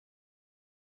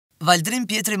Valdrin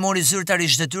Pjetri mori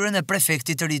zyrtarisht detyrën e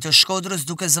prefektit të ri të Shkodrës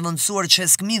duke zëvendësuar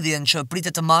çeskmidhjen që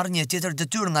pritet të marrë një tjetër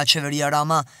detyrë nga qeveria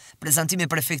Rama. Prezantimi i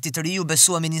prefektit të ri u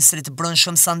besua ministrit të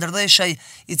brendshëm Zyrtarishtaj,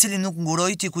 i cili nuk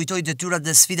nguroi t'i kujtojë detyrat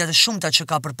dhe sfidat e shumta që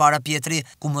ka përpara Pjetri,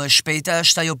 ku më e shpejta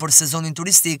është ajo për sezonin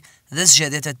turistik dhe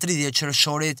zgjedhjet e 30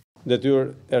 qershorit. Detyrë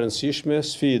e rëndësishme,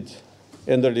 sfidë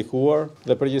e ndërlikuar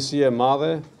dhe përgjegjësi e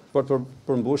madhe për të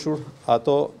përmbushur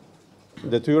ato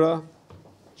detyra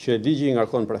që ligji i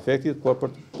ngarkon prefektit, por për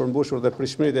të përmbushur dhe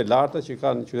pritshmëritë e larta që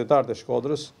kanë qytetarët e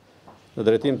Shkodrës në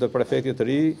drejtim të prefektit të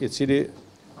ri, i cili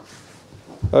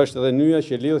është edhe nyja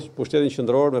që lidh pushtetin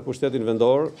qendror me pushtetin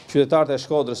vendor. Qytetarët e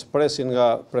Shkodrës presin nga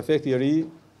prefekti i ri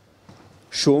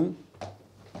shumë,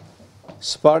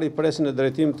 spari presin në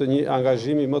drejtim të një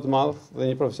angazhimi më të madh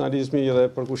dhe një profesionalizmi dhe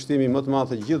përkushtimi më të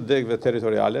madh të gjithë degëve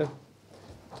territoriale,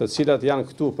 të cilat janë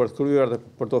këtu për të kryer dhe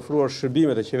për të ofruar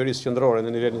shërbimet e qeverisë qendrore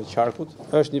në nivelin e qarkut.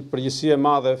 Është një përgjegjësi e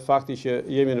madhe fakti që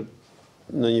jemi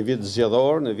në një vit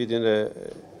zgjedhor, në vitin e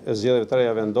zgjedhjeve të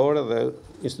reja vendore, dhe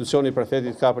institucioni i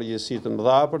prefektit ka përgjegjësi të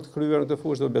mëdha për të kryer në këtë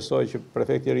fushë dhe besoj që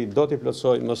prefekti i ri do t'i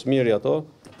plotësojë më së miri ato.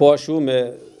 Po ashtu me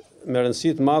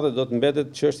rëndësi të madhe do të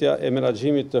mbetet çështja e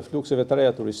menaxhimit të flukseve të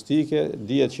reja turistike.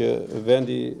 Dihet që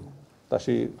vendi tash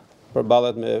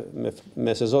përballet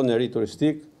me sezonin e ri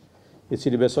turistik, i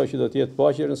cili besoj që do të jetë po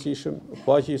aq i rëndësishëm,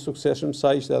 po aq i suksesshëm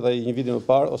sa ishte edhe një vit më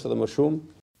parë ose edhe më shumë.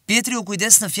 Pjetri u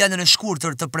kujdes në fjalën e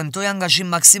shkurtër të premtoi angazhim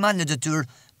maksimal në detyrë,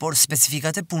 por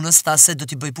specifikat e punës tha se do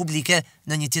t'i bëj publike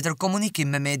në një tjetër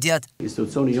komunikim me mediat.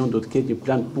 Institucioni jonë do të ketë një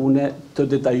plan pune të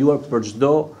detajuar për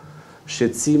çdo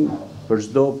shqetësim, për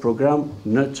çdo program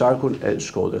në qarkun e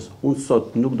Shkodrës. Unë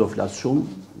sot nuk do flas shumë,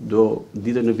 do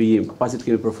ditën në vijim, pasi të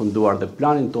kemi përfunduar dhe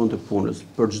planin tonë të punës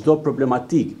për çdo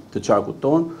problematik të qarkut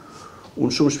tonë.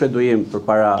 Unë shumë shpejt do jem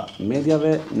përpara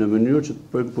mediave në mënyrë që të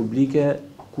bëjmë publike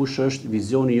kush është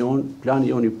vizioni jonë, plani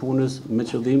jonë i punës me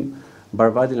qëllim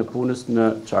mbarvajtjen e punës në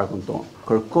qarkun tonë.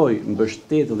 Kërkoj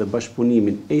mbështetjen dhe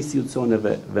bashkëpunimin e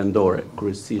institucioneve vendore,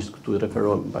 kryesisht këtu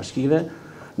referohem bashkive,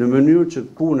 në mënyrë që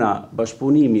puna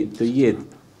bashkëpunimi të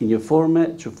jetë i një forme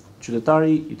që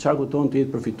qytetari i qarkut tonë të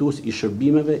jetë përfitues i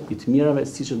shërbimeve, i të mirave,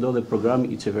 siç do dhe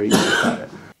programi i qeverisë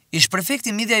qytetare. Ish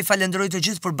prefekti Midja i falenderoi të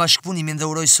gjithë për bashkëpunimin dhe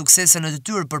uroi suksese në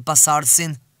detyrë për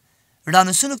pasardhësin. Ra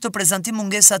në sy në këtë prezantim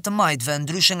mungesa të majtëve,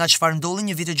 ndryshe nga çfarë ndolli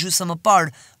një vit e gjysmë më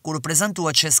parë, kur u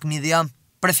prezantua çeskmidhja.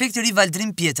 Prefekti i ri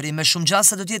Valdrin Pjetri me shumë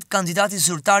gjasa do të jetë kandidati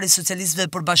zyrtar i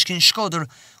socialistëve për Bashkinë Shkodër,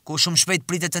 ku shumë shpejt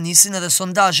pritet të nisin edhe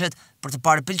sondazhet për të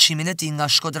parë pëlqimin e tij nga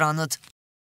shkodranët.